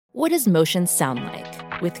What does motion sound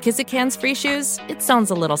like? With Kizikans free shoes, it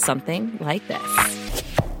sounds a little something like this.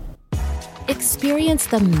 Experience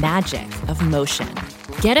the magic of motion.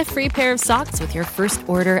 Get a free pair of socks with your first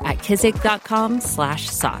order at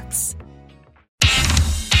kizik.com/socks.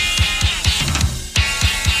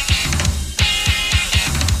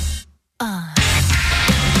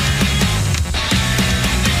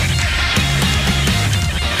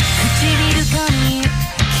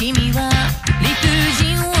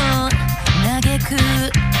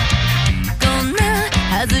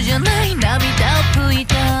 はずじゃない涙を拭い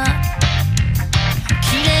た綺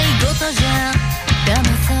麗事じゃダメ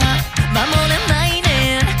さ守れない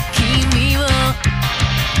ね君を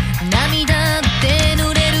涙で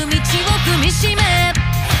濡れる道を踏みしめ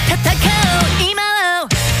戦おう今を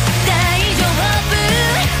大丈夫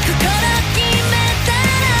心決めた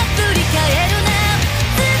ら振り返るな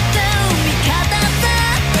ずっと味方さ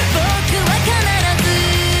僕は必ず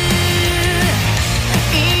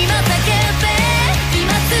今叫べ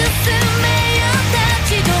進めよ立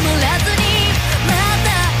ち止まらずにまだ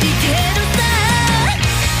いけるさ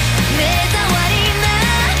目障りな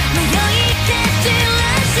迷い蹴散ら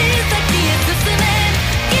し先へ進め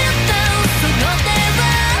ぎゅっとその手を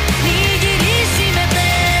握りしめて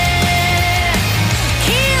切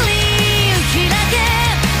り開け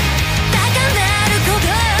高鳴る鼓動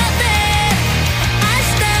で明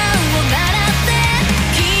日を笑って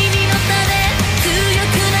君の差で強く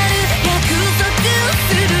なる約束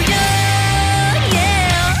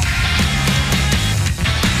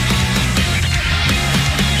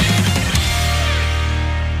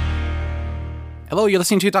Hello, you're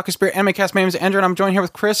listening to Otaku Spirit Animecast. My name is Andrew, and I'm joined here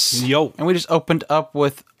with Chris. Yo. And we just opened up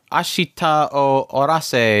with Ashita o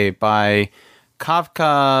Orase by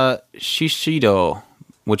Kavka Shishido,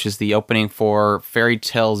 which is the opening for Fairy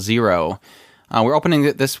Tail Zero. We're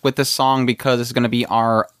opening this with this song because this is going to be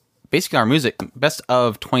our music best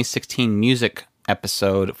of 2016 music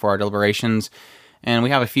episode for our deliberations. And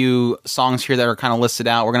we have a few songs here that are kind of listed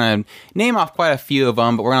out. We're going to name off quite a few of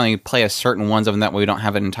them, but we're going to play a certain ones of them. That way we don't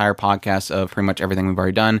have an entire podcast of pretty much everything we've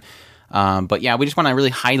already done. But yeah, we just want to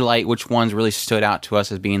really highlight which ones really stood out to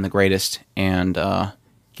us as being the greatest and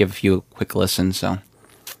give a few quick listens. So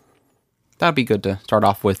that would be good to start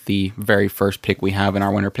off with the very first pick we have in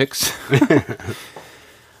our winter picks.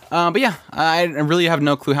 But yeah, I really have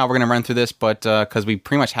no clue how we're going to run through this, but because we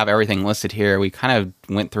pretty much have everything listed here. We kind of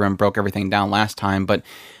went through and broke everything down last time, but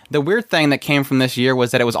the weird thing that came from this year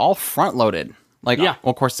was that it was all front-loaded. Like, yeah.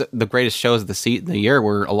 Well, of course, the greatest shows of the year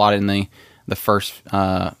were allotted in the first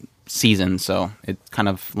season, so it kind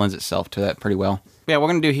of lends itself to that pretty well. But yeah, what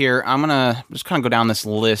we're going to do here, I'm going to just kind of go down this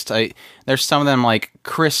list. There's some of them like,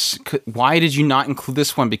 Chris, why did you not include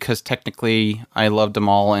this one? Because technically I loved them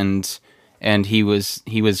all, and he was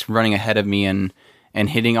running ahead of me and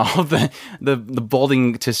hitting all the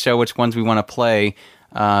bolding to show which ones we want to play.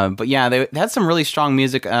 But yeah, they had some really strong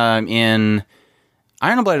music in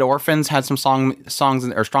Iron Blooded Orphans. Had some strong songs in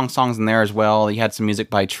there as well. You had some music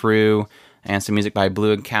by True and some music by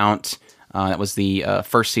Blue Account. That was the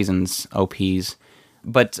first season's OPs.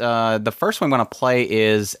 But the first one we want to play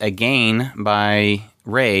is Again by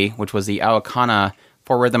Re, which was the AOKANA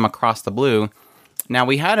for Rhythm Across the Blue. Now,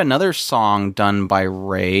 we had another song done by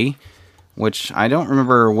Ray, which I don't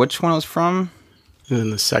remember which one it was from.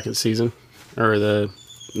 In the second season, or the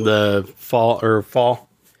fall.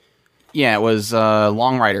 Yeah, it was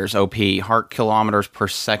Long Riders OP, Heart Kilometers Per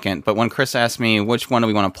Second. But when Chris asked me which one do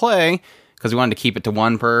we want to play, because we wanted to keep it to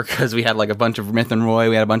one per, because we had like a bunch of Myth and Roid,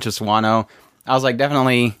 we had a bunch of Swano, I was like,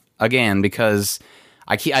 definitely Again, because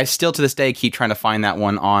I still to this day keep trying to find that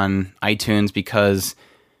one on iTunes, because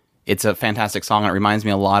it's a fantastic song. It reminds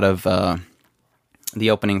me a lot of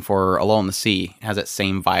the opening for Alone in the Sea. It has that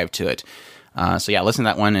same vibe to it. So yeah, listen to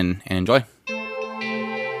that one and enjoy.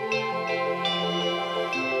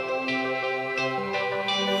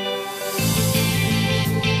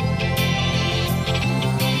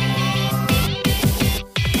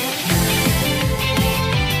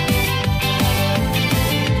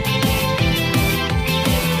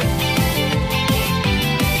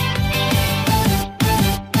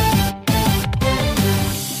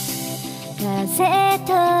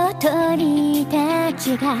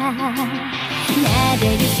 が撫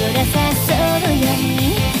でる空誘うよう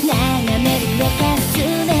に眺める上かす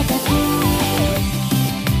めたく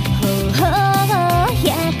頬を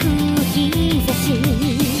焼く日差し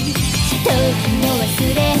時の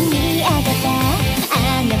忘れに上がったあ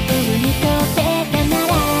の風に飛べたな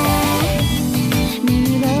ら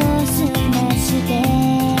身を澄まして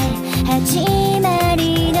始ま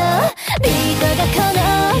りのビートがこ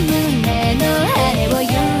の胸の羽を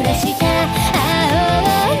揺らした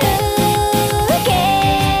青の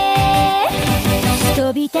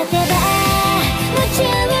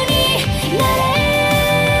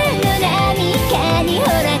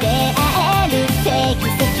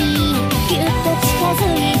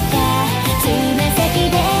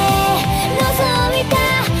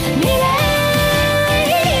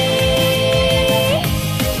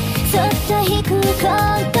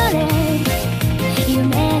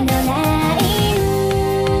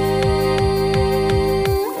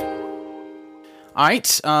All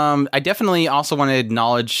right. I definitely also want to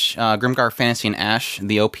acknowledge Grimgar Fantasy and Ash,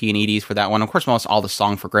 the OP and EDs for that one. Of course, most all the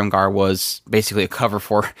song for Grimgar was basically a cover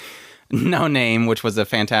for No Name, which was a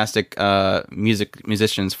fantastic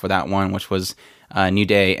musicians for that one, which was New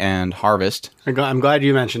Day and Harvest. I'm glad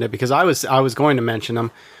you mentioned it because I was going to mention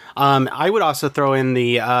them. I would also throw in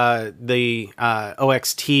the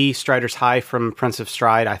OXT Strider's High from Prince of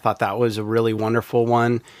Stride. I thought that was a really wonderful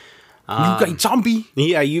one. You got zombie.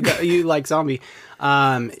 Yeah, you like zombie.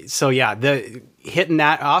 So yeah, the hitting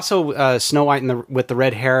that. Also, Snow White with the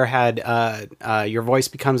red hair had Your Voice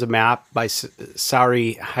Becomes a Map by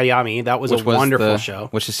Sayuri Hayami. That was a wonderful show.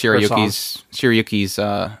 Which is Shirayuki's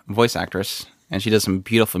voice actress, and she does some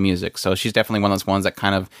beautiful music. So she's definitely one of those ones that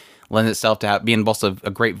kind of lends itself to being both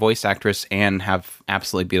a great voice actress and have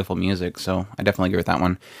absolutely beautiful music. So I definitely agree with that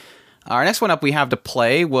one. Our next one up we have to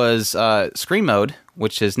play was Scream Mode,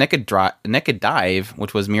 which is Naked Dive,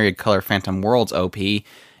 which was Myriad Color Phantom Worlds OP.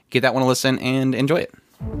 Give that one a listen and enjoy it.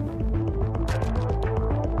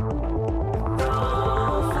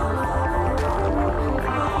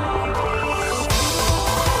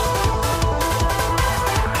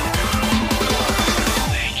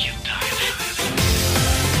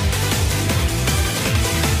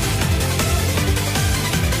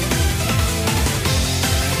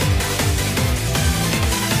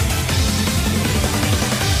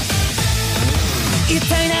 一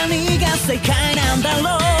体何が正解なんだ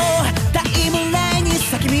ろうタイムラインに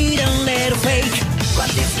咲き乱れるフェイク What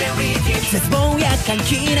is reality 絶望や歓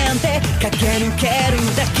喜なんて駆け抜ける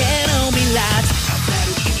だけのミラージ溢れ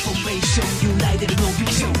るインフォメーション揺らいでるノンフィ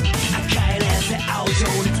クション赤いレンズで青情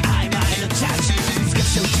熱曖昧なジャッジ難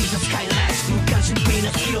しい小さスカイライス無関心ピーナ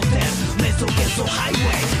ッツ拾って瞑想幻想ハイウェ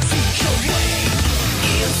イ Seek your way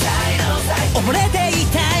Inside outside 溺れてい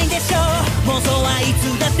たいんでしょう妄想はいつ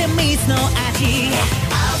だって水の味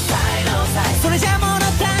Outside outside それじゃ物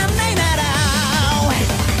足んないなら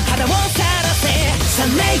肌をさらせ Sun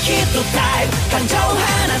naked type 感情放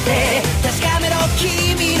て確かめろ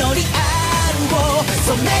君のリアルを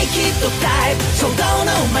So naked type 衝動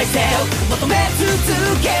の myself 求め続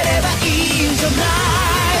ければいいんじゃない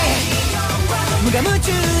無我夢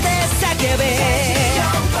中で叫べ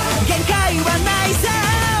限界はないさ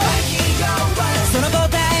その答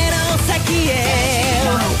えの先へ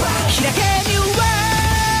開け New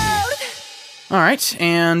World. All right,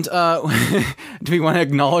 and do we want to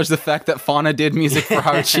acknowledge the fact that Fauna did music for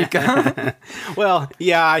Haruchika? Well,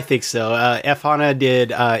 yeah, I think so. Fauna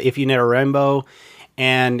did If You Knit a Rainbow,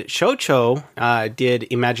 and Shocho did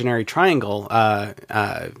Imaginary Triangle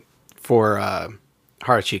for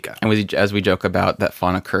Haruchika. And as we joke about that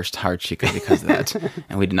Fauna cursed Haruchika because of that,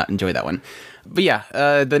 and we did not enjoy that one. But yeah,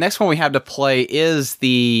 the next one we have to play is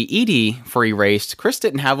the ED for Erased. Chris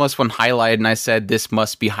didn't have this one highlighted, and I said this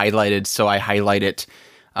must be highlighted, so I highlight it.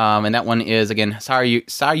 And that one is, again,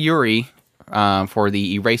 Sayuri for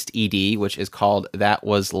the Erased ED, which is called That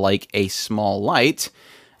Was Like a Small Light.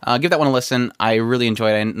 Give that one a listen. I really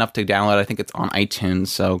enjoyed it enough to download. I think it's on iTunes,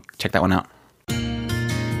 so check that one out.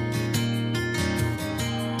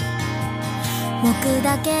 僕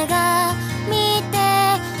だけが見て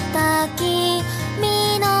た君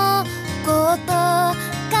のこと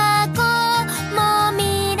過去も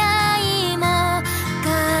未来も悲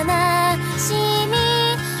しみ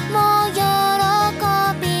も喜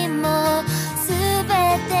びもすべ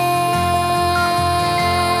て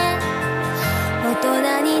大人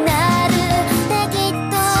になるってきっ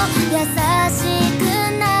と優しく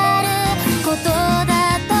なることだ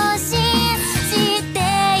と信じて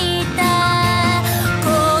いた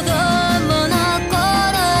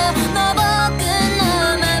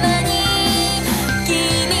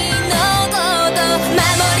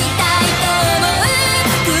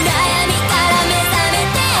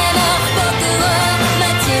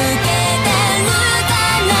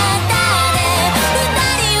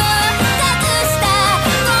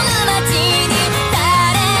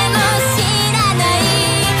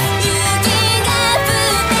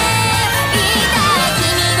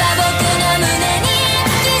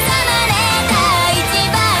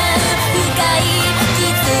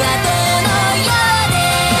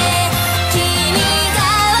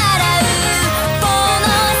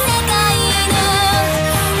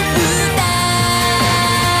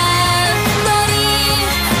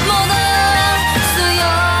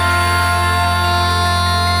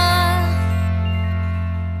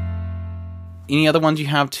Any other ones you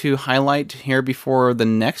have to highlight here before the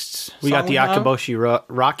next? We got the Akaboshi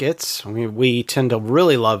Rockets. We tend to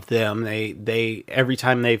really love them. They every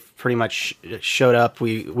time they've pretty much showed up,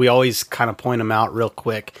 we always kind of point them out real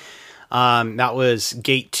quick. That was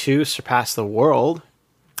Gate 2, Surpass the World.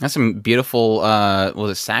 That's some beautiful, was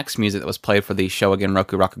it sax music that was played for the Shogun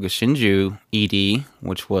Roku Rakugo Shinju ED,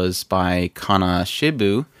 which was by Kana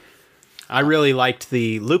Shibu. I really liked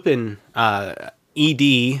the Lupin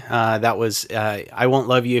ED. That was I Won't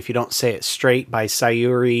Love You If You Don't Say It Straight by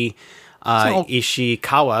Sayuri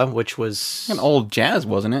Ishikawa, which was an old jazz,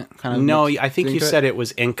 wasn't it? Kind of. No, I think you said it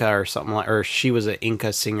was Inca or something like, or she was an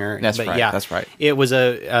Inca singer. That's right. Yeah, that's right. It was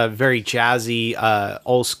a very jazzy,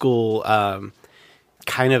 old school,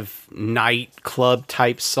 kind of nightclub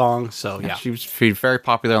type song. So yeah, she was very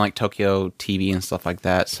popular on like Tokyo TV and stuff like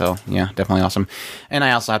that. So yeah, definitely awesome. And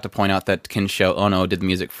I also have to point out that Kensho Ono did the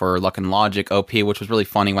music for Luck and Logic OP, which was really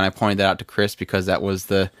funny when I pointed that out to Chris, because that was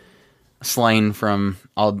the slang from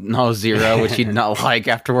I'll Know Zero, which he did not like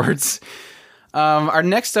afterwards. Our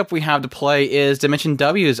next up we have to play is Dimension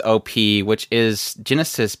W's OP, which is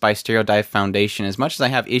Genesis by Stereotype Foundation. As much as I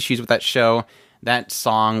have issues with that show, that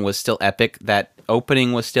song was still epic. That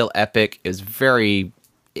opening was still epic. It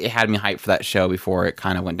had me hyped for that show before it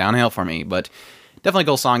kind of went downhill for me. But definitely a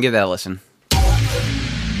cool song. Give that a listen.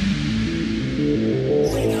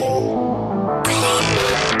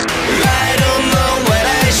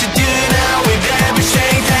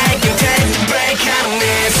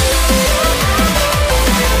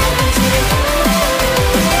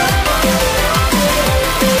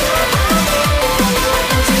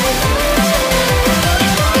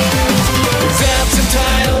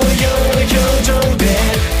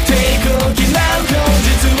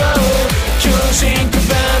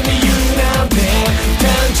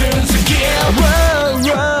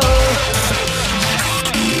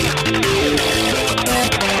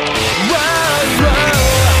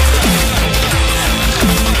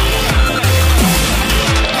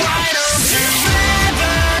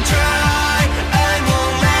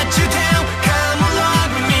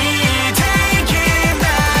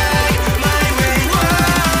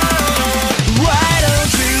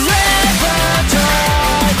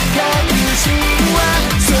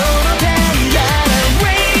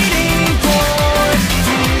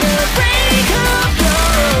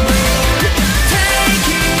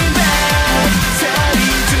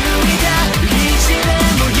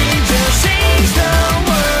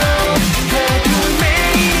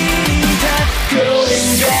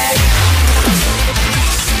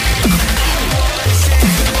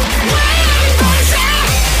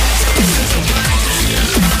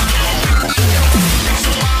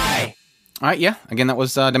 All right, yeah. Again, that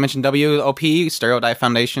was Dimension W, OP, Stereotype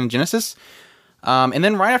Foundation, Genesis. And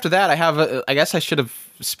then right after that, I have, I guess I should have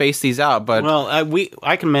spaced these out, but... Well,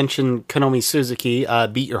 I can mention Konomi Suzuki,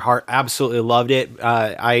 Beat Your Heart, absolutely loved it.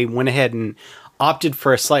 I went ahead and opted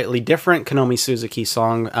for a slightly different Konomi Suzuki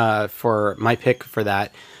song for my pick for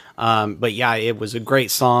that. But yeah, it was a great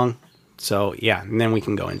song. So yeah, and then we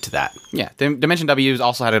can go into that. Yeah, Dimension W's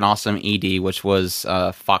also had an awesome ED, which was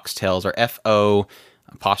Foxtails, or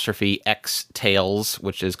FO''X Tails,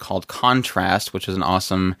 which is called Contrast, which is an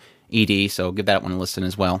awesome ED, so give that one a listen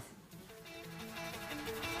as well.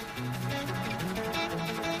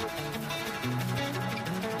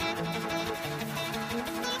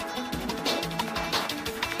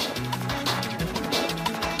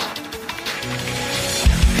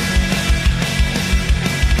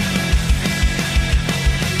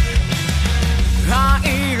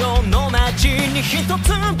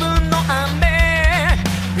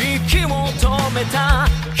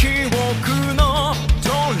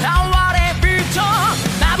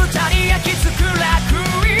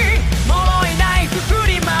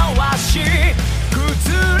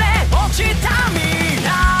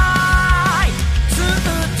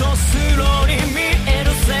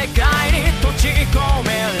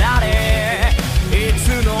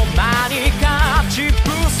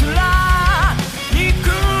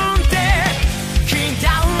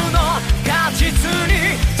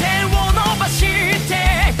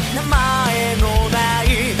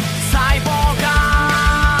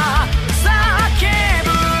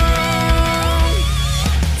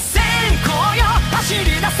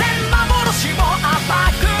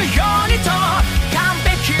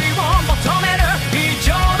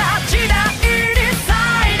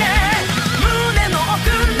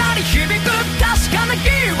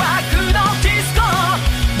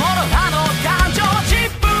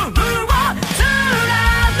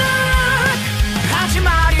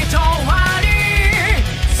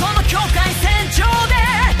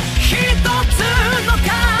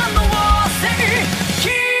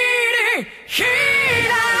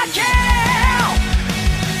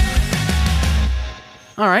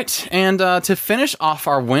 All right, and to finish off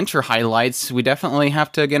our winter highlights, we definitely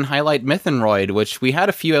have to again highlight Myth and Roid, which we had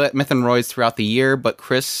a few Myth and Roids throughout the year, but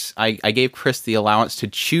I gave Chris the allowance to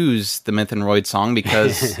choose the Myth and Roid song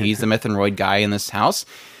because he's the Myth and Roid guy in this house.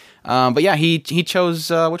 But yeah, he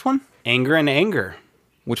chose which one? Anger and Anger,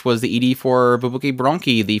 which was the ED for Bubuki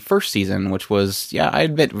Bronki, the first season, which was, yeah, I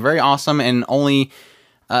admit, very awesome and only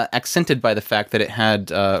accented by the fact that it had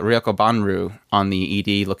Ryoko Banru on the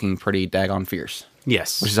ED looking pretty daggone fierce.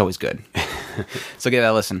 Yes. Which is always good. So give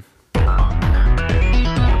that a listen.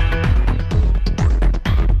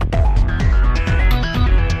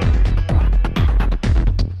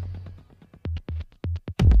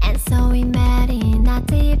 And so we met in a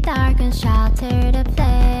deep, dark and sheltered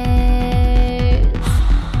place.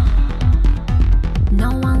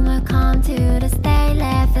 No one will come to the stay,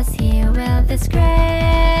 left us here with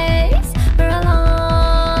disgrace. We're alone.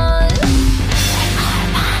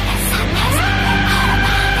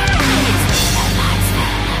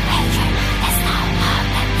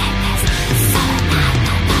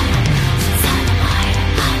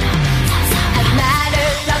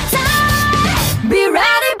 Be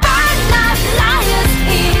ready, burn like lions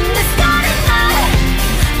in the sky tonight.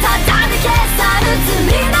 Time to kiss out of to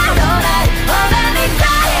me, not all night. Oh, let me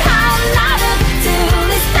cry out louder to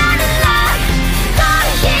this standing light.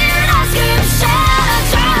 Gotta hear that scream,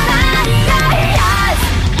 shout out your eyes.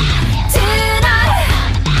 Tonight,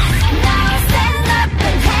 now stand up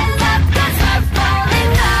and hands up, 'cause we're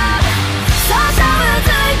falling up. So show us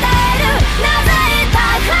who they do, now they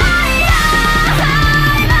die higher.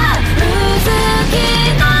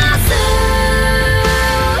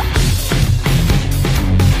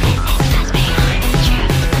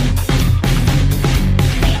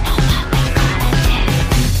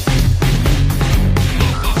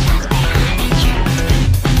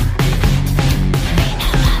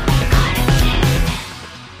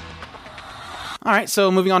 All right,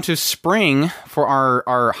 so moving on to spring for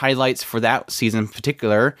our highlights for that season in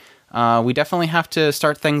particular. We definitely have to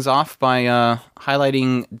start things off by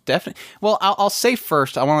highlighting Well, I'll say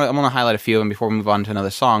first. I want to highlight a few of them before we move on to another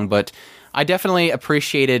song. But I definitely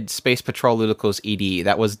appreciated Space Patrol Ludoko's ED.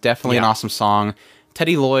 That was definitely an awesome song.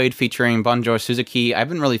 Teddy Lloyd featuring Bonjour Suzuki. I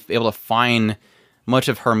haven't really been able to find much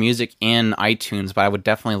of her music in iTunes, but I would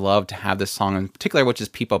definitely love to have this song in particular, which is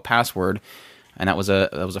People Password, and that was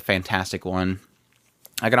a fantastic one.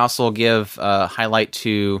 I can also give a highlight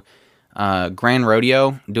to Grand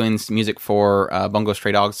Rodeo doing music for Bungo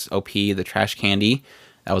Stray Dogs OP, The Trash Candy.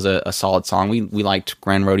 That was a solid song. We liked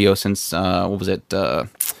Grand Rodeo since, what was it? The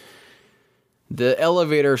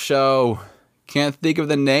Elevator Show. Can't think of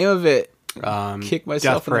the name of it. Kick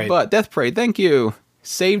myself in the butt. Death Parade, thank you.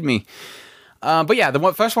 Saved me. But yeah,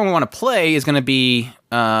 the first one we want to play is going to be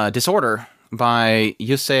Disorder by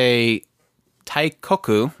Yousei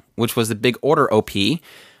Teikoku, which was the Big Order OP.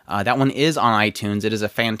 That one is on iTunes. It is a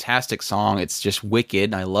fantastic song. It's just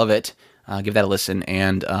wicked. I love it. Give that a listen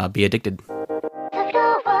and be addicted.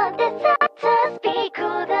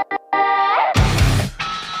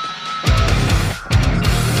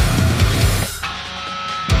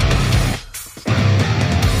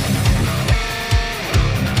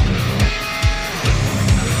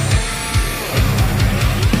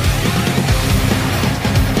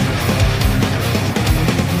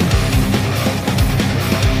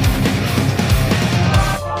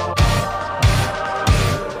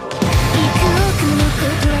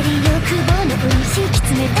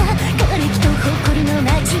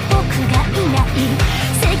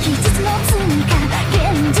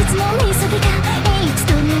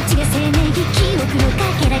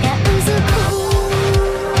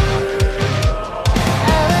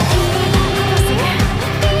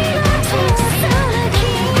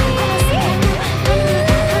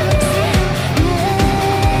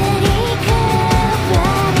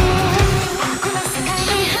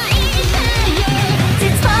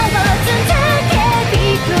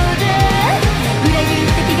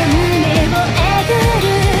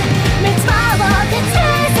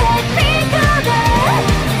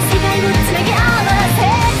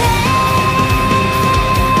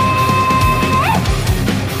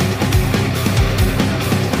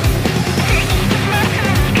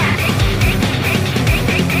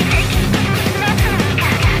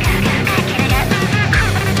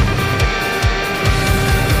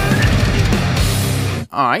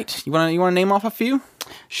 right. You want to name off a few?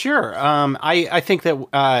 Sure. I think that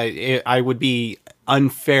I would be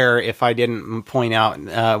unfair if I didn't point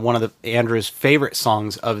out one of Andrew's favorite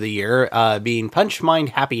songs of the year, being Punch Mind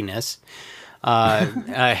Happiness,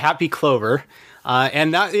 Happy Clover.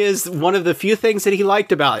 And that is one of the few things that he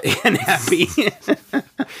liked about NFB.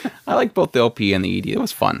 I like both the OP and the ED. It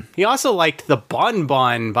was fun. He also liked the Bon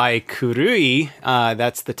Bon by Kurui.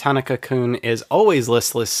 That's the Tanaka-kun is Always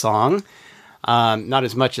Listless song. Not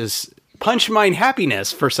as much as Punch Mine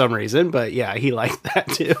Happiness for some reason, but yeah, he liked that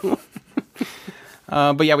too.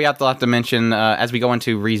 But yeah, we have to mention, as we go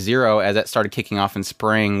into ReZero, as that started kicking off in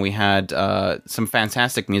spring, we had some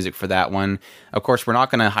fantastic music for that one. Of course, we're not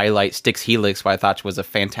going to highlight Styx Helix, but I thought was a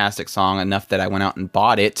fantastic song, enough that I went out and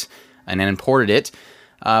bought it and then imported it.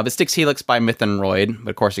 But Styx Helix by Myth and Roid,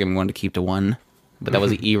 but of course, again, we wanted to keep to one. But that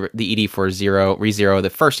was the ED for ReZero, the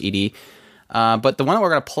first ED. But the one that we're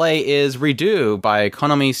going to play is Redo by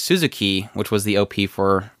Konomi Suzuki, which was the OP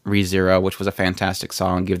for ReZero, which was a fantastic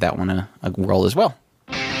song. Give that one a whirl as well.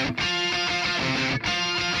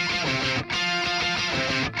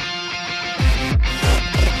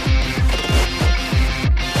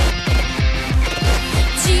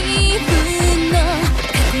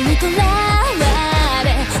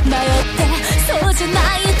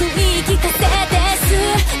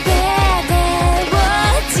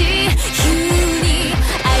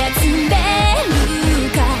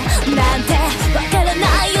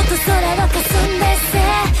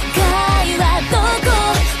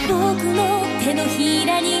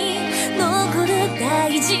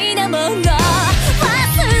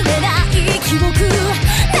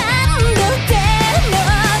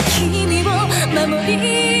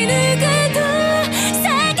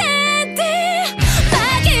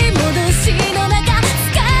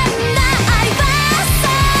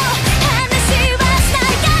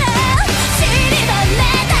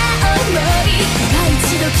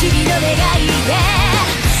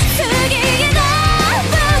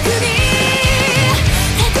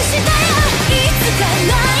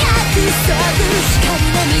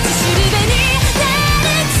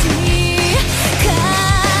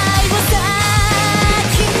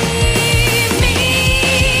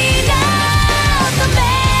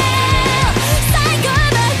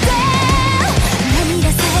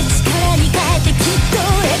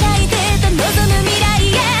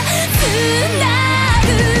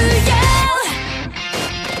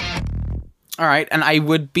 'All right, and I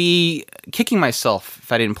would be kicking myself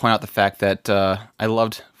if I didn't point out the fact that I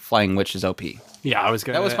loved Flying Witch's OP. Yeah, I was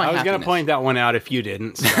gonna happiness. point that one out if you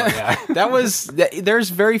didn't. So, yeah. There's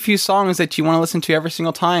very few songs that you want to listen to every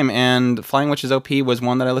single time, and Flying Witch's OP was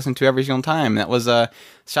one that I listened to every single time. That was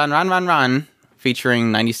Shan Ran Ran Ran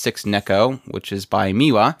featuring 96 Neko, which is by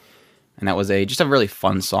Miwa, and that was just a really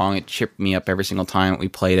fun song. It cheered me up every single time we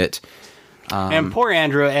played it. And poor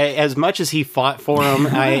Andrew, as much as he fought for him,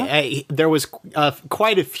 there was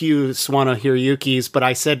quite a few Suwano Hiroyukis, but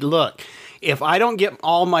I said, look, if I don't get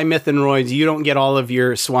all my Myth and Roids, you don't get all of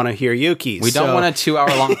your Suwano Hiroyukis. We don't want a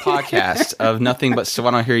 2-hour-long podcast of nothing but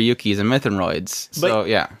Suwano Hiroyukis and Myth and Roids. So,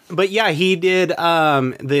 yeah. But yeah, he did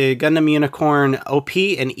the Gundam Unicorn OP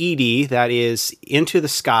and ED, that is Into the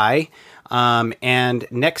Sky, and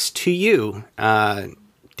Next to You,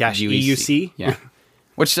 dash EUC. Yeah.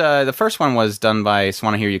 Which the first one was done by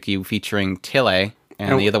Suwano Hiroyuki featuring Tile,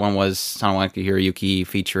 and the other one was Suwano Hiroyuki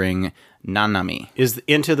featuring Nanami. Is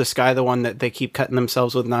Into the Sky the one that they keep cutting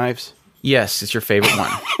themselves with knives? Yes, it's your favorite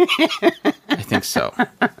one. I think so.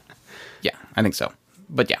 Yeah, I think so.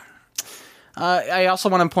 But yeah. I also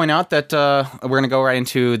want to point out that we're going to go right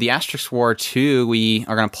into the Asterisk War 2. We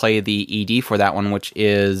are going to play the ED for that one, which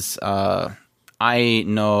is Ai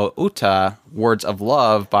no Uta, Words of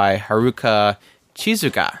Love by Haruka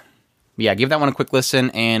Chisuga. Yeah, give that one a quick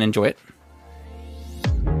listen and enjoy it.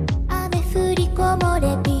 雨降りこぼ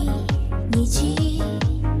れ日虹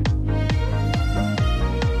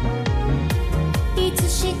いつ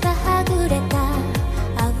しかはぐれた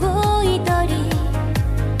青い鳥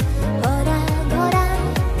ほらほら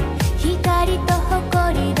光と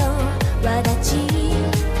誇りの輪立ち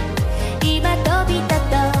今飛び立と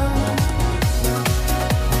う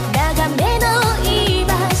眺めのいい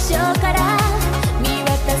場所から見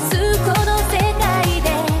渡すこの世界で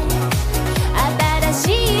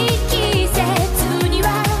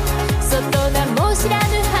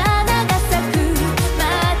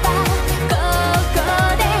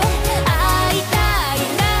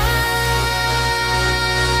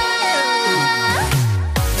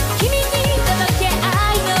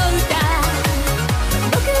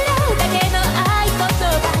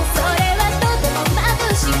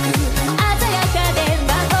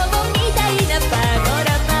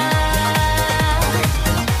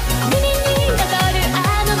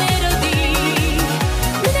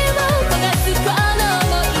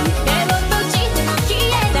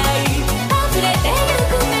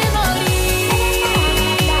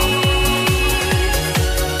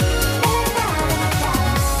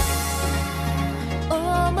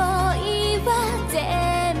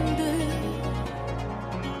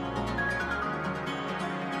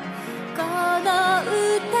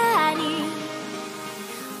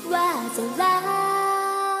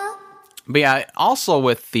But yeah, also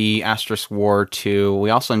with the Asterisk War 2, we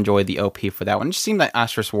also enjoyed the OP for that one. It just seemed that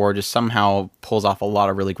Asterisk War just somehow pulls off a lot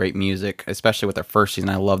of really great music, especially with their first season.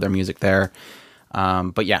 I love their music there.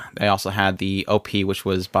 But yeah, they also had the OP, which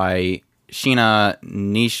was by Shina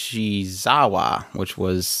Nishizawa, which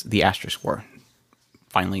was the Asterisk War.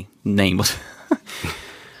 Finally named.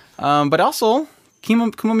 But also,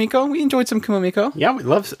 Kuma Miko, we enjoyed some Kuma Miko. Yeah, we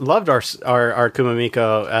loved our Kuma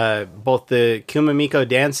Miko. Both the Kuma Miko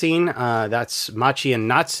dancing, that's Machi and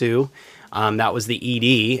Natsu. That was the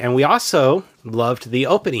ED. And we also loved the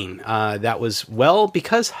opening. That was Well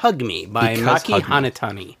Because Hug Me by Maki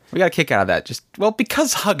Hanatani. We got a kick out of that. Just, well,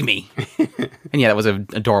 because Hug Me. And yeah, that was an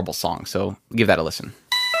adorable song. So give that a listen.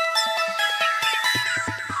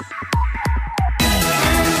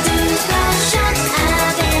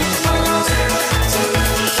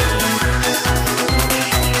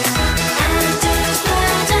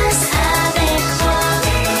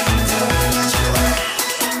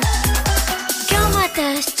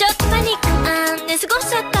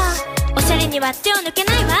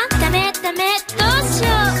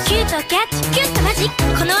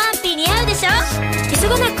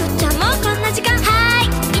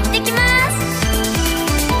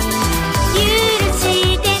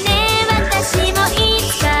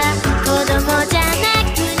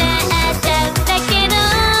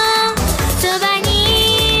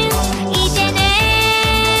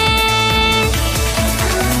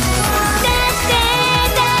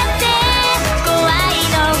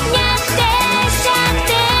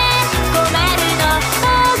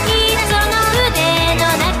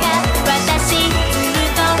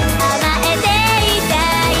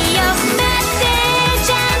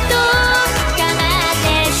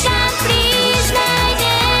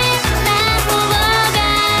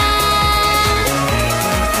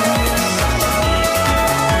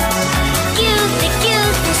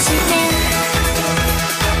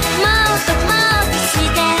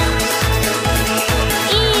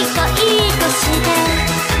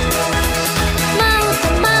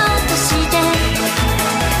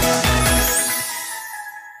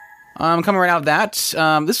 Coming right out of that,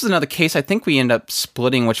 this was another case. I think we ended up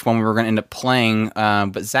splitting which one we were going to end up playing,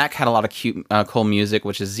 but Zach had a lot of cute, cool music,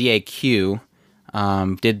 which is ZAQ.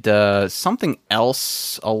 Did something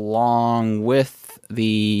else along with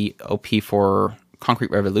the OP for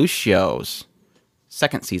Concrete Revolution's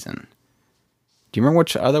second season. Do you remember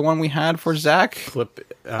which other one we had for Zach? Flip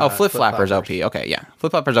Flappers OP. Okay, yeah.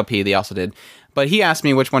 Flip Flappers OP, they also did. But he asked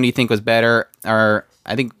me which one do you think was better, or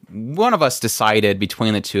I think one of us decided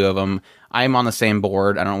between the two of them. I'm on the same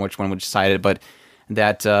board. I don't know which one we decided, but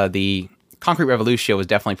that the Concrete Revolution was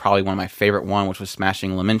definitely probably one of my favorite one, which was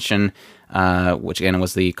Smashing Lamention, which again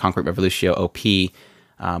was the Concrete Revolution OP.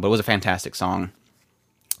 But it was a fantastic song.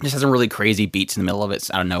 It just has some really crazy beats in the middle of it. It's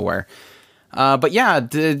out of nowhere. But yeah,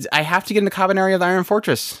 I have to get into Kabaneri of the Iron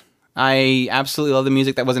Fortress. I absolutely love the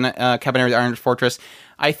music that was in Kabaneri of the Iron Fortress.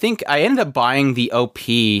 I think I ended up buying the OP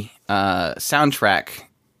soundtrack,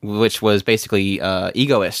 which was basically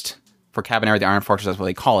Egoist for Kabaneri of the Iron Fortress. That's what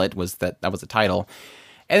they call it. That was the title.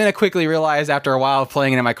 And then I quickly realized after a while of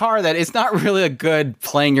playing it in my car that it's not really a good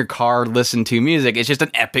playing your car, listen to music. It's just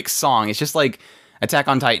an epic song. It's just like Attack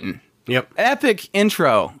on Titan. Yep. Epic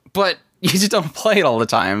intro, but you just don't play it all the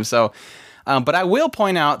time. So, but I will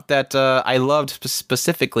point out that I loved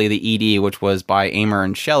specifically the ED, which was by Aimer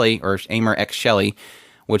and Shelley, or Aimer X Shelley,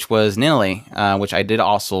 which was ninelie, which I did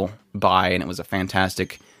also buy, and it was a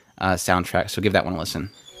fantastic soundtrack. So give that one a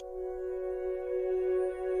listen.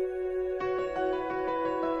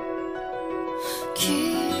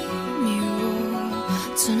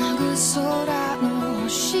 つなぐ空の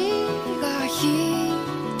星が一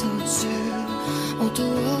つ音を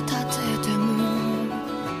立てても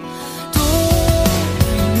遠く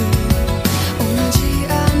同じ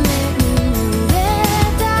雨に濡れ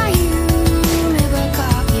た夢ばか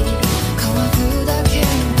り乾くだけ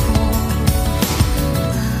の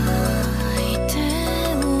相手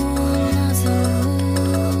をなぞ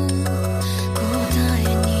答え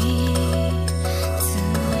に疲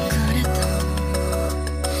れた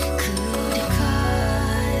繰り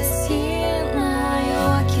返しな夜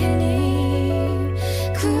明けに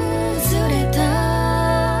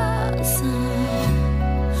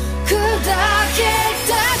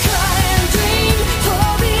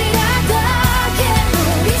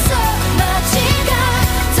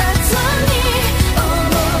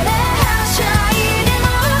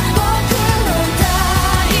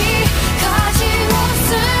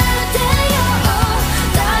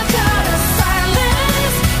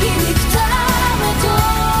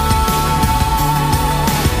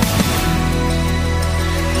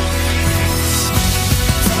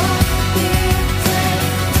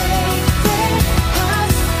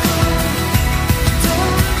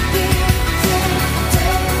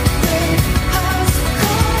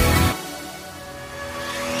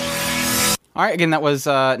All right, again, that was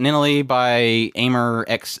ninelie by Aimer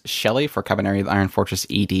X Chelly for Kabaneri Iron Fortress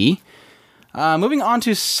ED. Moving on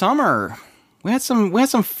to summer. We had some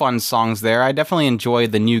fun songs there. I definitely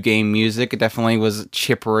enjoyed the new game music. It definitely was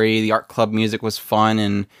chippery. The art club music was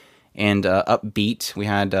fun and upbeat. We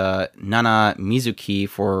had Nana Mizuki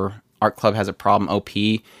for Art Club Has a Problem OP,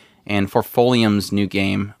 and fourfolium's new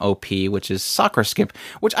game OP, which is Sakura Skip,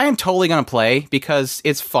 which I am totally going to play because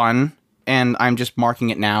it's fun, and I'm just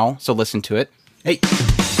marking it now, so listen to it. Hey!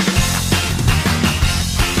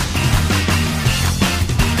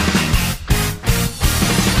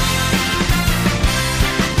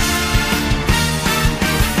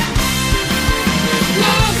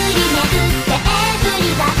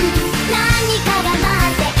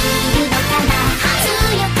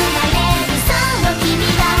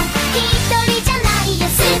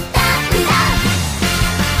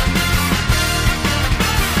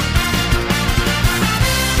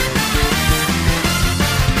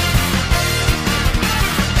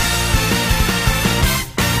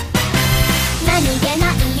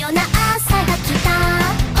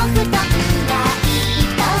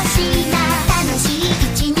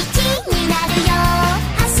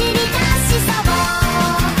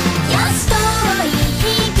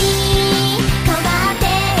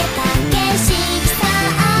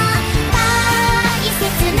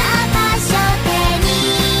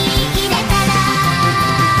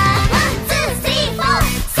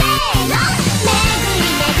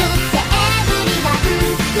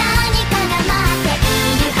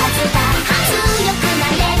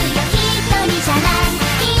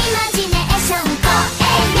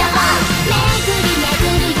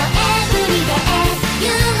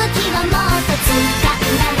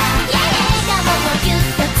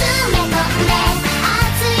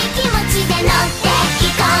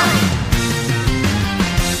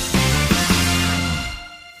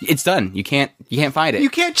 'It's done. You can't find it. You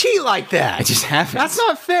can't cheat like that. It just happened. That's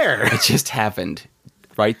not fair. It just happened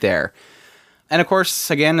right there. And of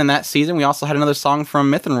course, again, in that season, we also had another song from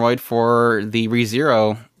Myth and Roid for the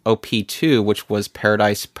ReZero OP2, which was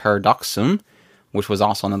Paradise Paradoxum, which was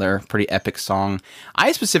also another pretty epic song.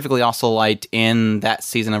 I specifically also liked in that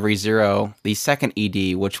season of ReZero the second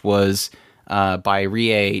ED, which was by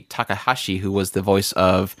Rie Takahashi, who was the voice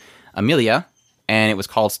of Amelia, and it was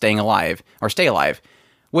called Staying Alive, or Stay Alive,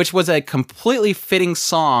 which was a completely fitting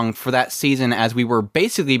song for that season as we were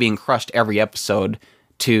basically being crushed every episode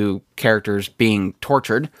to characters being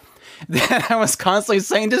tortured. That I was constantly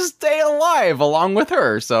saying to stay alive along with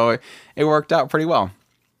her, so it worked out pretty well.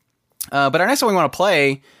 But our next one we want to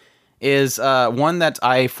play is one that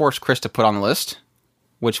I forced Chris to put on the list,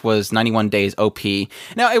 which was 91 Days OP.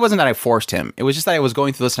 Now, it wasn't that I forced him. It was just that I was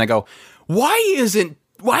going through this and I go, why isn't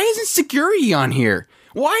Sigure on here?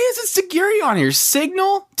 Why isn't Sigure on here?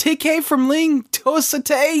 Signal, TK from Ling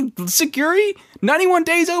Tosite Sigure, 91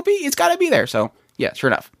 Days OP. It's got to be there. So, yeah, sure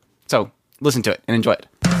enough. So, listen to it and enjoy it.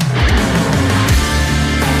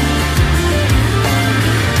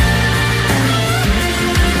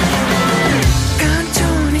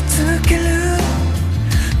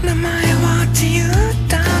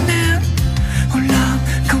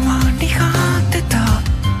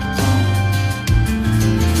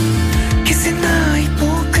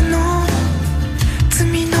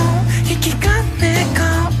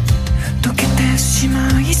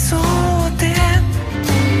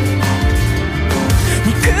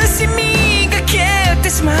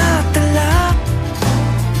 しまったら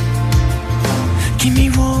君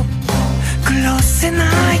を殺せな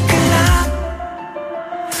いから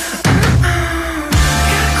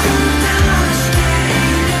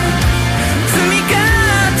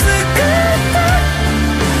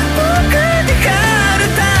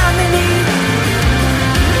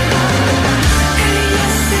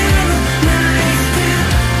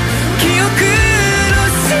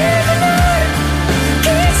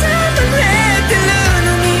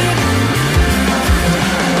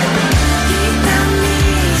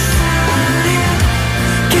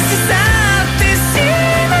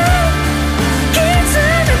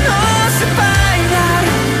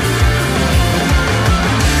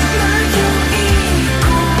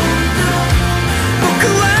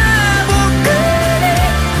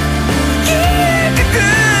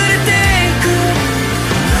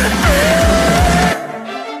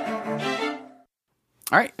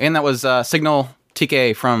All right, and that was Signal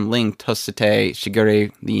TK from Ling Tosite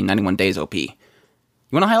Sigure, the 91 Days OP. You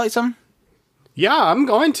want to highlight some? Yeah, I'm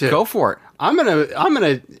going to. Go for it. I'm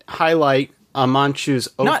gonna highlight Manchu's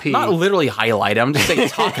OP. Not literally highlight them, just say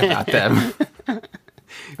talk about them.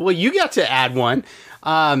 Well, you got to add one.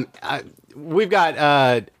 We've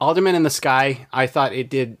got Alderman in the Sky. I thought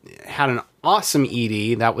it had an awesome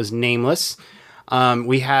ED that was nameless.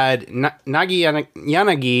 We had Nagi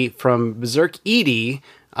Yanagi from Berserk ED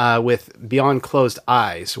with Beyond Closed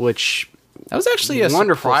Eyes, which... That was actually a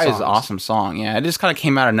wonderful surprise, songs. awesome song. Yeah, it just kind of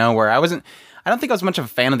came out of nowhere. I don't think I was much of a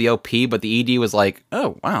fan of the OP, but the ED was like,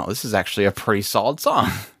 oh, wow, this is actually a pretty solid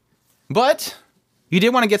song. But you did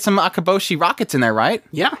want to get some Akaboshi rockets in there, right?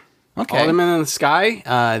 Yeah. Okay. Alderman in the Sky.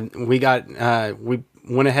 We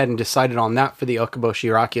went ahead and decided on that for the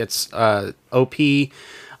Okaboshi Rockets OP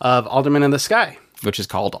of Alderman in the Sky. Which is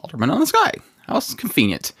called Alderman on the Sky. How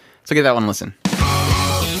convenient. So give that one a listen.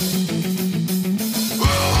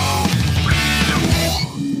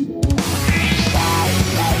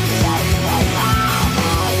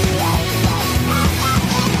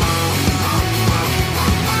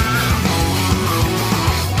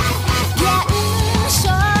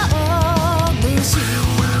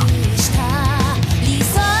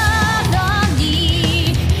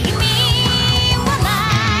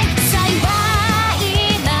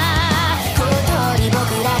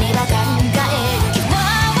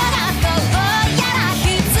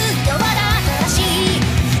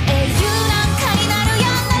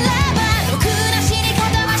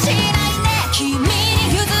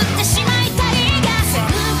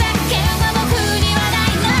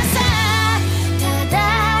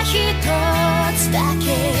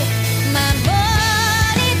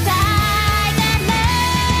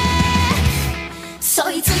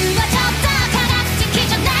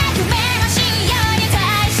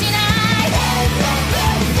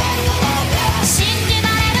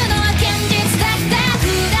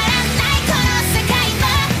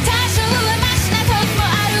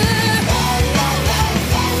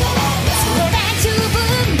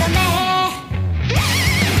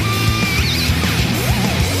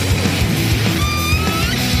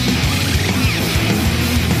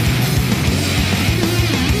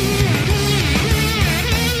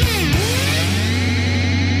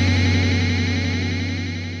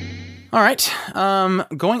 All right.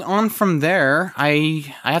 Going on from there,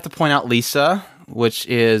 I have to point out Lisa, which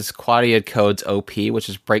is Quadia Code's OP, which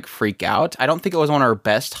is Break Freak Out. I don't think it was one of her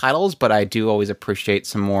best titles, but I do always appreciate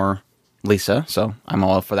some more Lisa, so I'm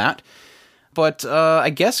all up for that. But I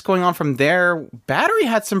guess going on from there, Battery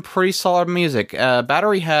had some pretty solid music.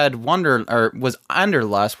 Battery had was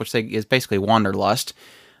Underlust, which is basically Wanderlust,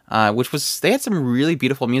 they had some really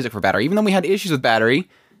beautiful music for Battery. Even though we had issues with Battery,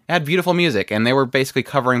 it had beautiful music, and they were basically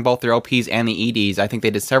covering both their OPs and the EDs. I think they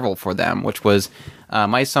did several for them, which was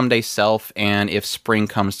My Someday Self and If Spring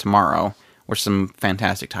Comes Tomorrow, were some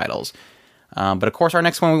fantastic titles. But of course, our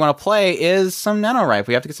next one we want to play is some Nano.Ripe.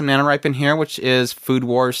 We have to get some Nano.Ripe in here, which is Food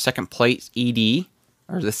Wars Second Plate ED,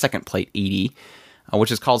 or the Second Plate ED,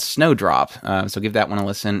 which is called Snowdrop. So give that one a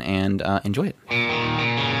listen and enjoy it.「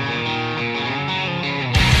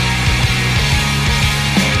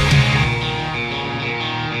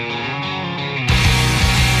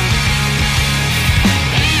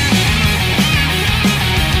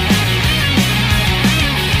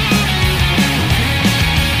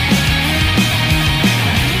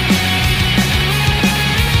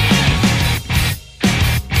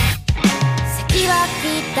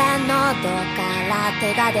喉から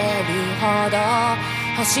手が出るほど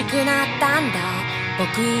欲しくなったんだ」「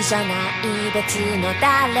僕じゃない別の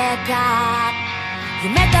誰か」「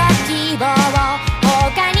夢と希望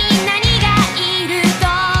他に何がいると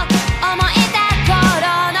思えた頃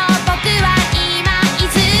の僕は今い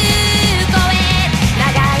ずこへ」「長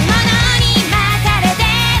いものに巻かれて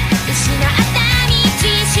失った道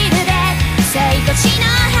しるべ」「生と死の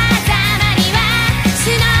狭間にはス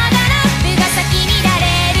ノードロップが咲き乱れ」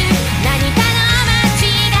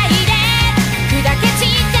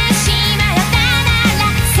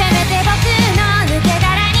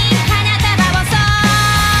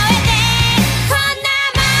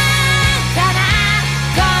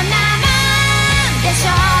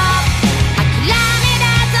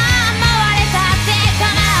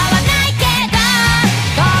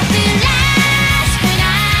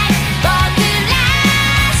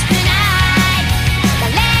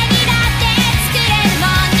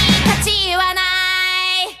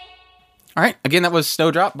All right, again, that was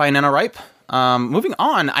Snowdrop by Nano.Ripe. Moving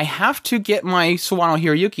on, I have to get my Sawano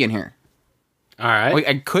Hiroyuki in here. All right.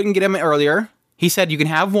 I couldn't get him earlier. He said you can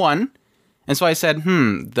have one. And so I said,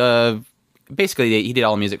 basically, he did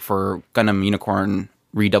all the music for Gundam Unicorn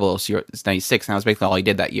Re 0096, and that was basically all he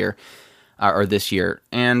did that year, or this year.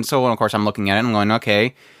 And so, of course, I'm looking at it, and I'm going,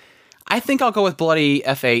 okay, I think I'll go with Bloody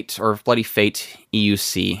F8, or Bloody Fate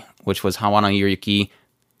EUC, which was Sawano Hiroyuki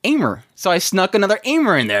Aimer. So I snuck another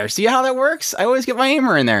Aimer in there. See how that works? I always get my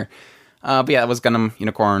Aimer in there. But yeah, that was Gundam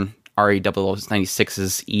Unicorn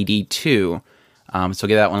RE0096's ED2. So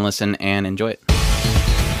give that one a listen and enjoy it. 'em.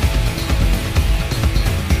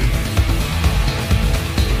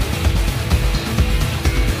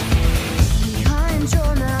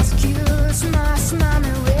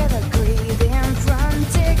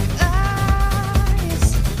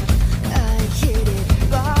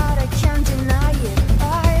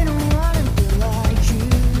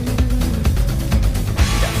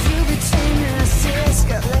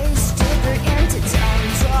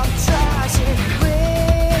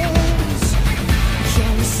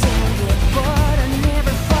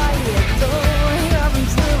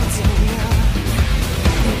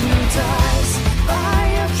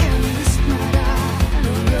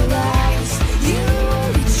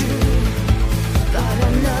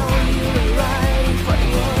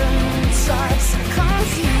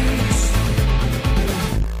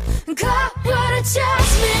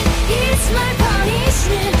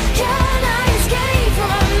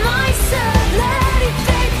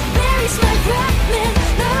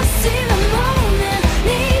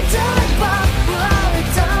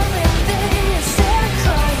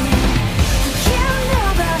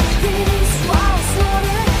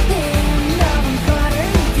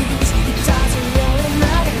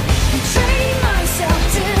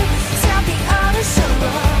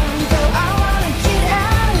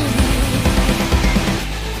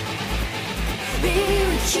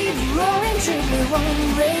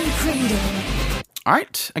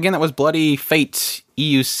 Alright, again, that was Bloody Fate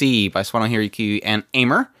EUC by Swano Hiroyuki and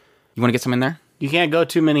Aimer. You want to get some in there? You can't go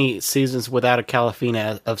too many seasons without a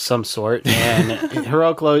Calafina of some sort, and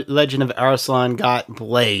Heroic Legend of Arslan got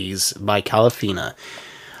Blaze by Calafina.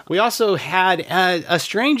 We also had a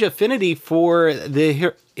strange affinity for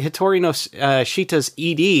the Hitori no Shita's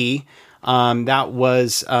ED. That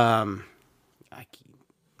was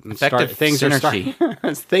effective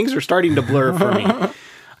synergy. Things are starting to blur for me.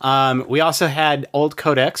 We also had Old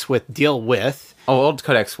Codex with Deal With. Oh, Old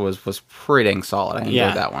Codex was pretty dang solid. I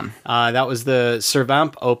enjoyed that one. That was the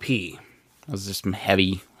Servamp OP. It was just some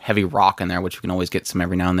heavy rock in there, which you can always get some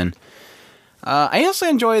every now and then. I also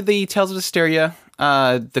enjoyed the Tales of Zestiria,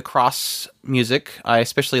 the cross music. I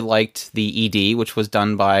especially liked the ED, which was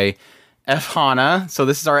done by AOKANA. So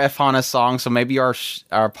this is our AOKANA song, so maybe our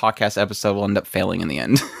podcast episode will end up failing in the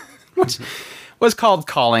end. Which was called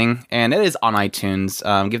Calling, and it is on iTunes.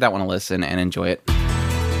 Give that one a listen and enjoy it.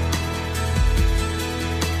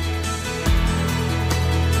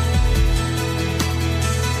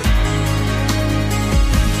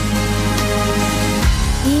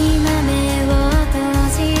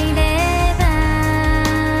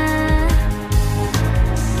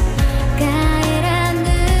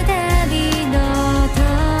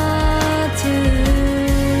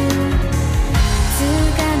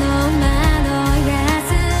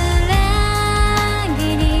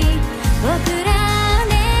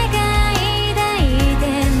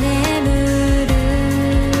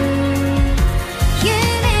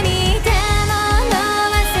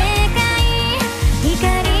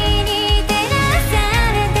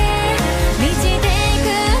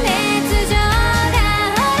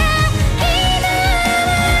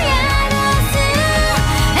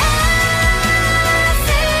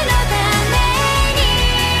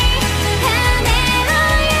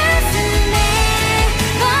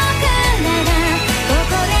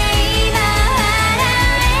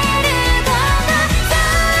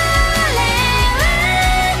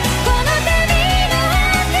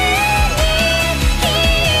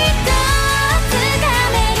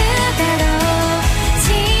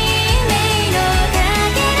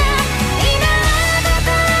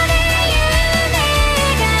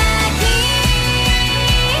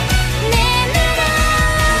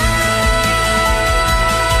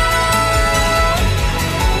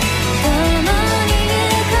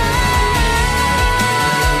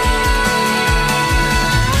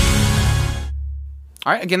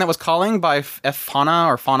 All right, again, that was Calling by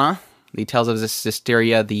Fauna, the Tales of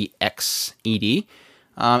Zestiria the X ED.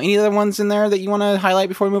 Any other ones in there that you want to highlight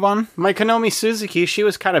before we move on? My Konomi Suzuki, she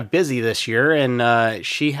was kind of busy this year, and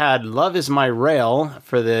she had Love Is My Rail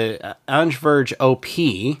for the Ange Verge OP.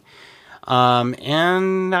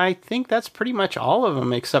 And I think that's pretty much all of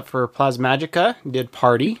them, except for Plasmagica did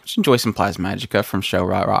Party. Just enjoy some Plasmagica from Show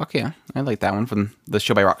by Rock, yeah. I like that one from the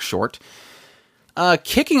Show by Rock short.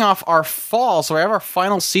 Kicking off our fall, so we have our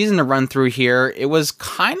final season to run through here. It was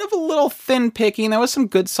kind of a little thin picking. There was some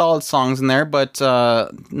good solid songs in there, but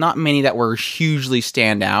not many that were hugely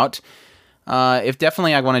stand out. If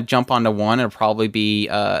definitely I want to jump onto one, it'll probably be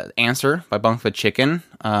Answer by Bunkfoot Chicken,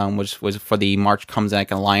 which was for the March Comes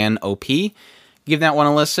Like a Lion OP. Give that one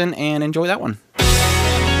a listen and enjoy that one.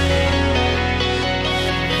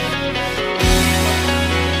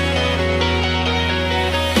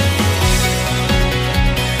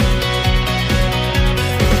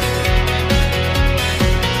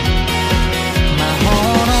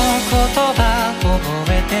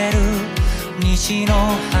 道の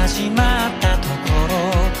始まったところ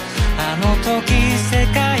あの時世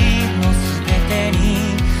界のすべてに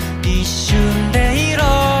一瞬で色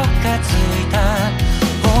がついた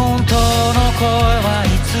本当の声はい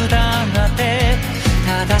つだって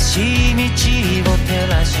正しい道を照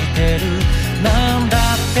らしてるなんだ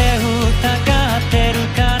って疑ってる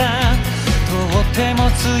からとって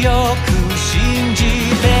も強く信じて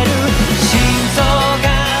る心臓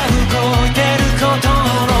が動いてることの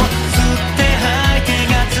吸って吐いて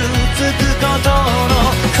が続くことの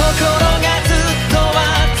心がずっと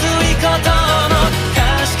熱いことの確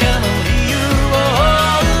かな理由を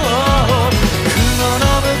雲の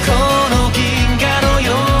向こうの銀河のよ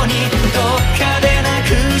うにどっかでなく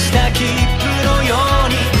した切符のよう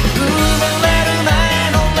に生まれる前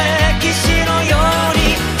の歴史のように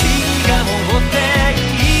君が持って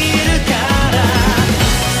いるから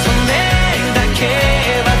それだけ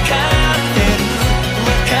分かってる分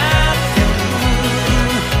かってる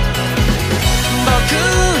僕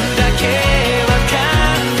だけ分か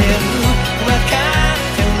ってる分か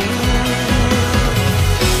ってる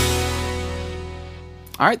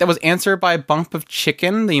Alright, that was Answer by Bump of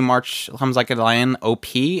Chicken, the March Hums Like a Lion OP,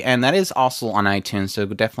 and that is also on iTunes, so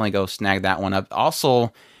definitely go snag that one up.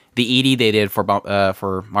 Also, the ED they did for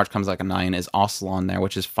March Comes Like a Lion is also on there,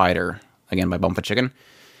 which is Fighter, again by Bump of Chicken.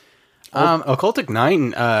 Occultic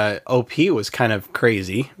 9 OP was kind of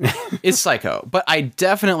crazy. It's psycho, but I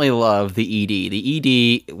definitely love the ED.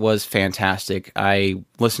 The ED was fantastic. I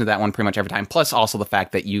listen to that one pretty much every time, plus also the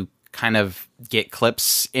fact that you kind of get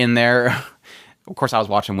clips in there. Of course, I was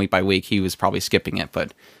watching week by week. He was probably skipping it,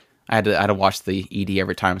 but I had to watch the ED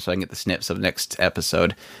every time so I can get the snips of the next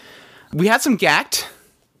episode. We had some Gact.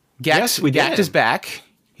 Yes, we did. Gact is back.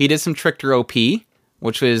 He did some Trickster OP,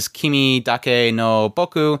 which was Kimi Dake no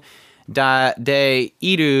Boku da de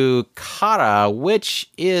Iru Kara, which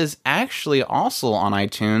is actually also on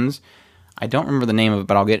iTunes. I don't remember the name of it,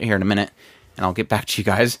 but I'll get here in a minute, and I'll get back to you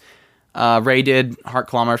guys. Ray did Heart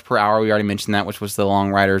Kilometers Per Hour, we already mentioned that, which was the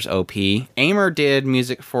Long Riders OP. Aimer did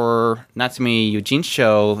music for Natsumi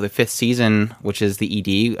Yujinsho, the 5th season, which is the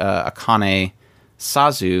ED, Akane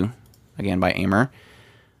Sazu, again by Aimer.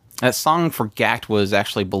 That song for Gact was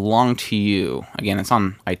actually Belong to You. Again, it's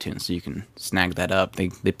on iTunes, so you can snag that up. They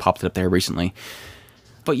popped it up there recently.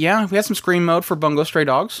 But yeah, we had some Scream mode for Bungo Stray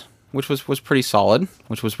Dogs, which was pretty solid,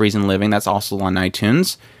 which was Reason Living. That's also on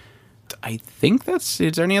iTunes. I think is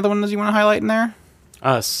there any other ones you want to highlight in there?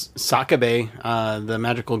 Sakabe, the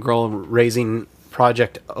Magical Girl Raising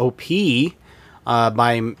Project OP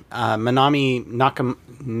by Manami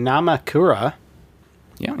Namakura.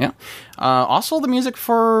 Yeah. Also, the music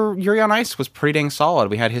for Yuri on Ice was pretty dang solid.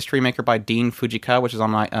 We had History Maker by Dean Fujika, which is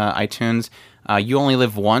on iTunes. You Only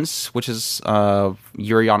Live Once, which is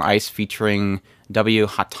Yuri on Ice featuring W.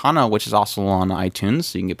 Hatano, which is also on iTunes,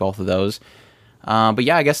 so you can get both of those. But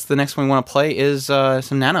yeah, I guess the next one we want to play is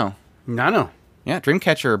some Nano. Yeah,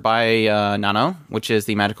 Dreamcatcher by Nano, which is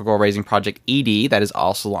the Magical Girl Raising Project ED, that is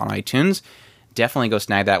also on iTunes. Definitely go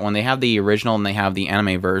snag that one. They have the original and they have the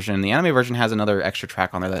anime version. The anime version has another extra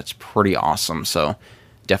track on there that's pretty awesome, so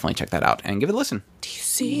definitely check that out and give it a listen. Do you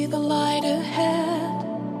see the light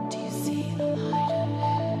ahead? Do you see the light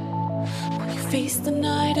ahead? Will you face the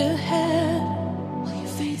night ahead? Will you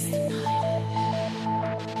face the night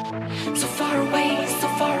ahead? So far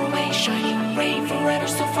away, shining ray, forever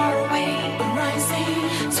so far away,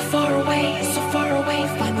 rising. So far away,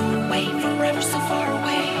 find the way, forever so far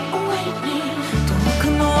away, awakening. 遠く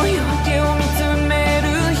の夜明けを見つめる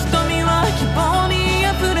瞳は希望にあ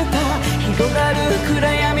ふれた広がる暗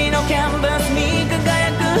闇のキャンバスに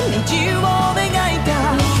輝く虹を描いた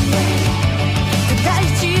ただ一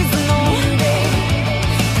途の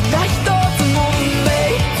ただ一つの運命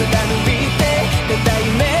貫いてただ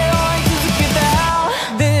夢を追い続けた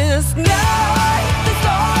This night the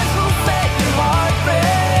stars will set your heart free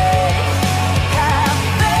Have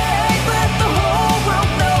faith let the whole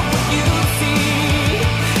world know what you see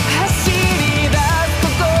走り出す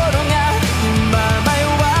心が今迷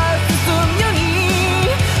わず進むように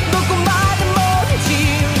どこまでも道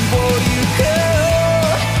を行く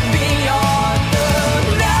Beyond the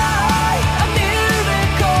night a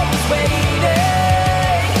miracle is waiting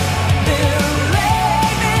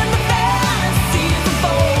Believe in the fantasies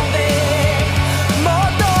unfolding 求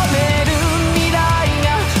める未来が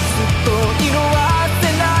ずっと色あせ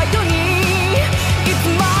ないようにいつ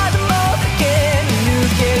までも駆け抜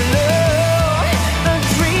ける The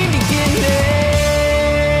dream beginning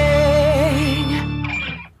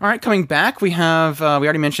Alright, coming back, we have, we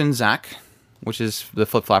already mentioned Zack, which is the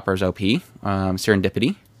Flip Flappers OP,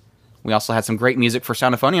 Serendipity. We also had some great music for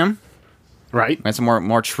Soundophonium Right. We had some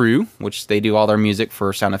more True, which they do all their music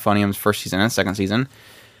for Sound Euphonium's first season and second season.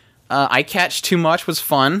 I Catch Too Much was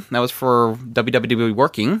fun. That was for WWE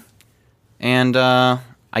Working. And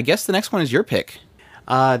I guess the next one is your pick.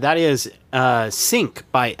 That is Sync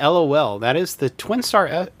by LOL. That is the Twin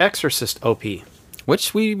Star Exorcist OP.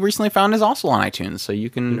 Which we recently found is also on iTunes, so you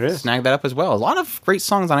can snag that up as well. A lot of great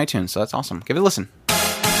songs on iTunes, so that's awesome. Give it a listen.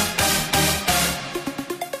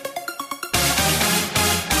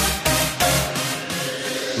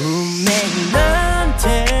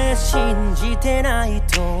 信じてない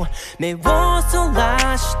と目をそ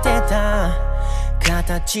らしてた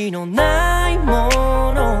形のないも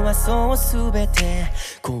のはそうすべて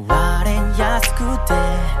壊れやすくて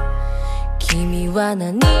君は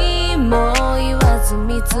何も言わず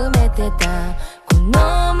見つめてたこ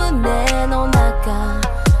の胸の中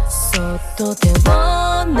そっと手を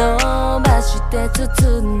伸ばして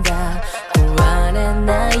包んだ壊れ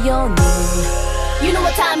ないように You know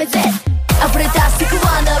what time is it? 溢れ出してく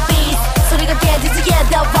ワナビーそれが現実や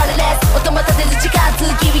だわれレス音また出る近づ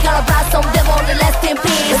き君からブラストンでも俺レスティンピー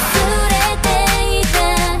ス忘れていた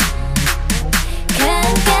感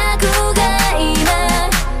覚が今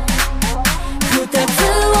二つを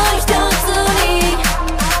一つに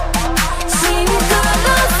シンクロ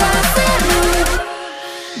させる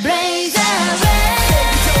ブレイザーウェ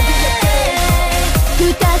イ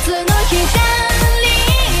二つの光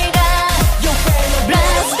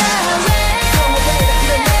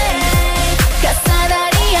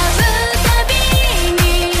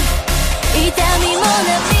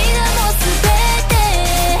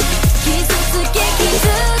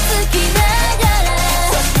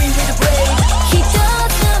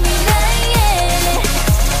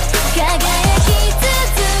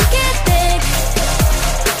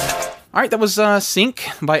All right, that was Sync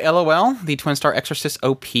by LOL, the Twin Star Exorcist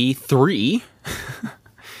OP3.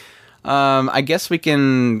 I guess we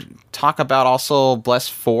can talk about also Bless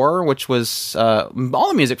 4, which was all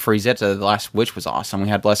the music for Izetta, the Last Witch was awesome. We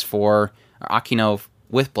had Bless 4, or Akino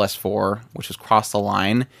with Bless 4, which was Cross the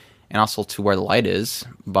Line, and also To Where the Light Is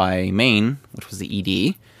by Main, which was the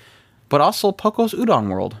ED, but also Poco's Udon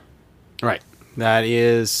World. Right. That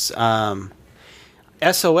is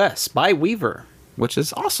S.O.S. by Weaver. Which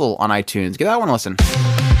is also on iTunes. Give that one a listen.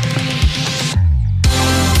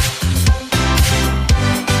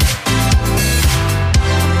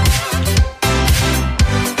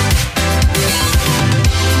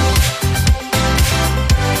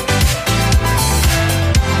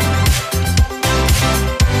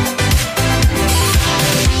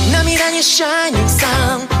 Shining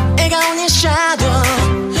sun 笑顔にシャドウ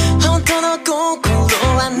本当の心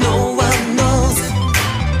は No one knows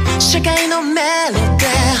社会のメロディ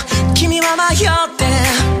君は迷って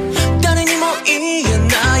誰にも言え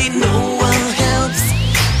ない No one helps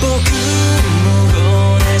僕も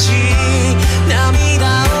同じ涙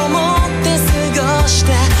を持って過ごし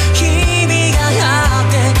た日々があっ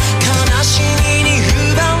て悲しみに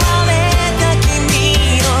奪われた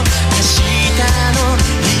君の明日の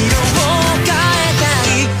色を変えたい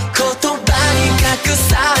言葉に隠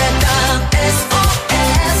された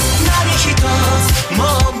S.O.S 何一つ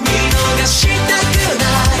もう見逃したくない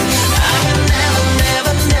I will never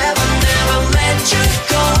never never never let you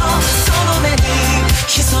go その目に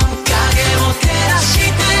潜む影を照らして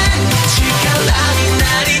力に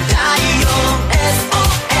なりたいよ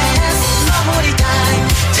S.O.S 守りたい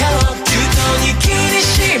手をぎゅっと握り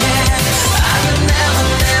しめ I will never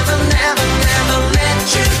never never never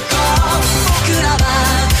let you go 僕らは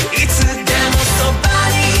いつでもそば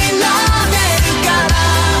にいられるから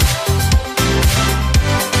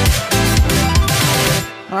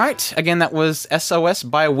Alright, again, that was S.O.S.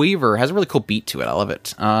 by Weaver. It has a really cool beat to it. I love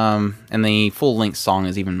it. And the full-length song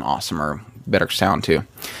is even awesomer. Better sound, too.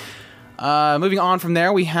 Moving on from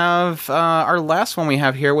there, we have our last one we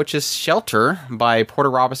have here, which is Shelter by Porter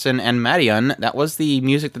Robinson and Madeon. That was the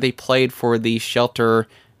music that they played for the Shelter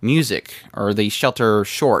music, or the Shelter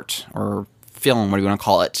short, or film, what do you want to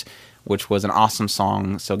call it, which was an awesome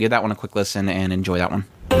song. So give that one a quick listen and enjoy that one.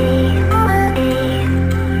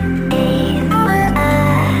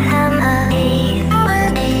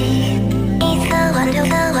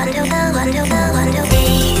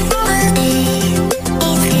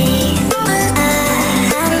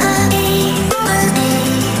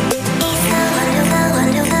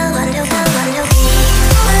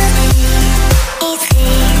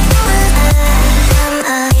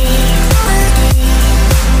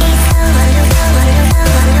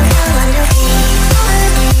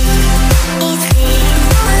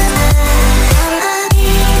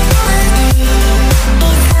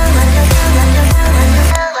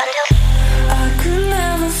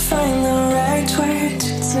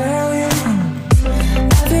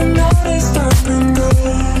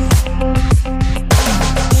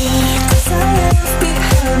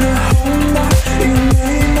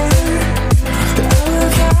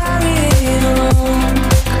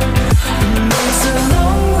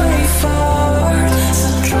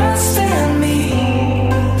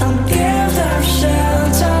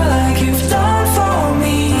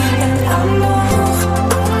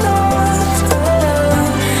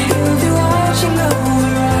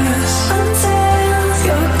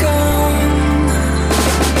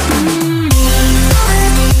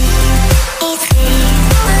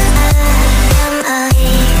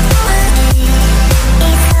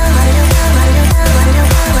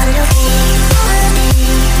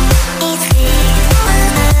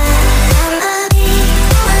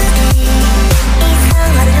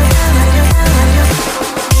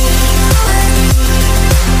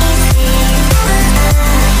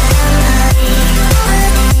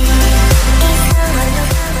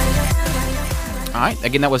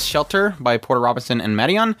 Again, that was Shelter by Porter Robinson and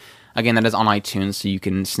Madeon. Again, that is on iTunes, so you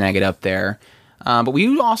can snag it up there. But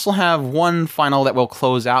we also have one final that we'll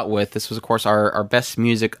close out with. This was, of course, our best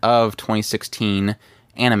music of 2016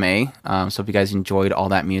 anime. So if you guys enjoyed all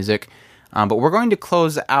that music. But we're going to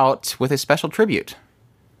close out with a special tribute.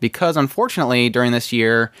 Because, unfortunately, during this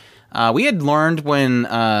year, we had learned when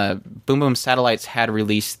Boom Boom Satellites had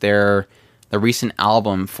released the recent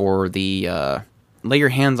album for the Lay Your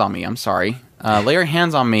Hands on Me, Lay Your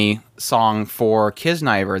Hands on Me song for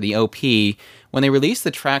Kiznaiver, the OP. When they released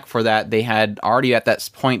the track for that, they had already at that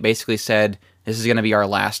point basically said, this is going to be our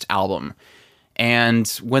last album. And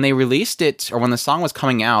when they released it, or when the song was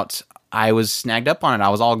coming out, I was snagged up on it. I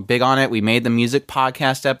was all big on it. We made the music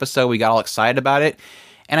podcast episode. We got all excited about it.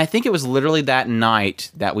 And I think it was literally that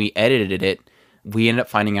night that we edited it, we ended up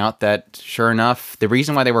finding out that, sure enough, the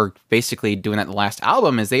reason why they were basically doing that in the last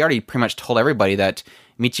album is they already pretty much told everybody that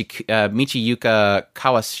Michiyuka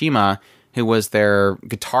Kawashima, who was their lead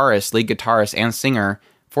guitarist and singer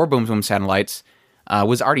for Boom Boom Satellites,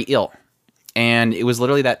 was already ill. And it was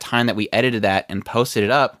literally that time that we edited that and posted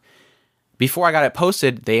it up. Before I got it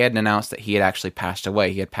posted, they had announced that he had actually passed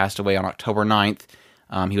away. He had passed away on October 9th.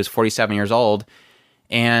 He was 47 years old.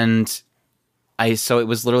 And so it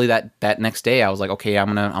was literally that next day I was like, okay,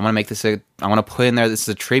 I'm gonna make this I want to put in there, this is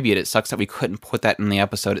a tribute. It sucks that we couldn't put that in the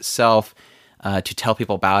episode itself to tell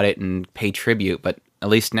people about it and pay tribute, but at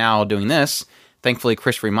least now doing this, thankfully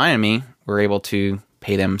Chris reminded me, we're able to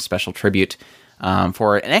pay them special tribute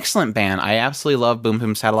for an excellent band. I absolutely love Boom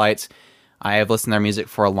Boom Satellites. I have listened to their music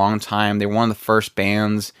for a long time. They were one of the first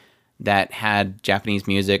bands that had Japanese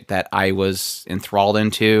music that I was enthralled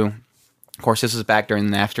into. Of course, this was back during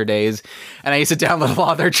the Napster days, and I used to download a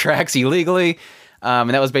lot of their tracks illegally, and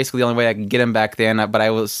that was basically the only way I could get them back then, but I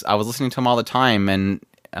was listening to them all the time, and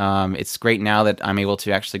it's great now that I'm able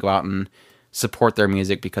to actually go out and support their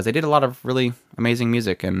music, because they did a lot of really amazing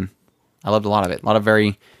music, and I loved a lot of it. A lot of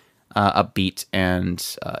very upbeat and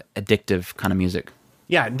addictive kind of music.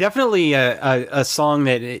 Yeah, definitely a song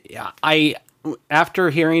that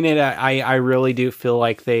after hearing it, I really do feel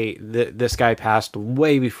like this guy passed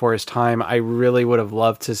way before his time. I really would have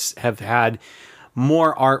loved to have had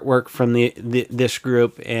more artwork from this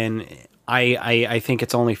group, and I think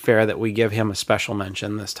it's only fair that we give him a special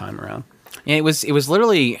mention this time around. Yeah, it was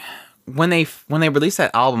literally when they released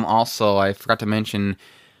that album. Also, I forgot to mention,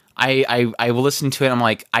 I listened to it. I'm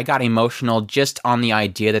like, I got emotional just on the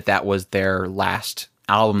idea that was their last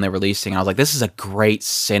album they're releasing. I was like, this is a great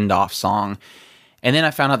send-off song. And then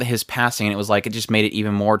I found out that his passing, and it was like, it just made it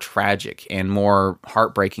even more tragic and more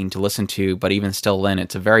heartbreaking to listen to. But even still, then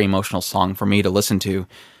it's a very emotional song for me to listen to,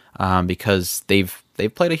 because they've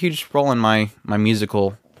played a huge role in my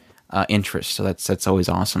musical interest. So that's always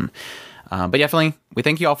awesome. But definitely, we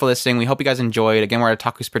thank you all for listening. We hope you guys enjoyed. Again, we're at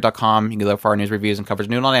otakuspirit.com. You can look for our news, reviews, and coverage of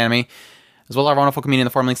new and old anime, as well as our wonderful community in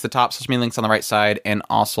the forum links at the top, social media links on the right side. And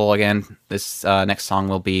also, again, this next song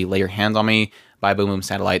will be Lay Your Hands on Me by Boom Boom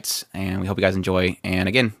Satellites. And we hope you guys enjoy. And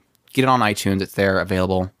again, get it on iTunes. It's there,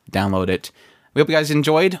 available. Download it. We hope you guys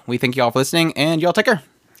enjoyed. We thank you all for listening, and y'all take care.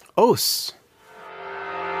 Os.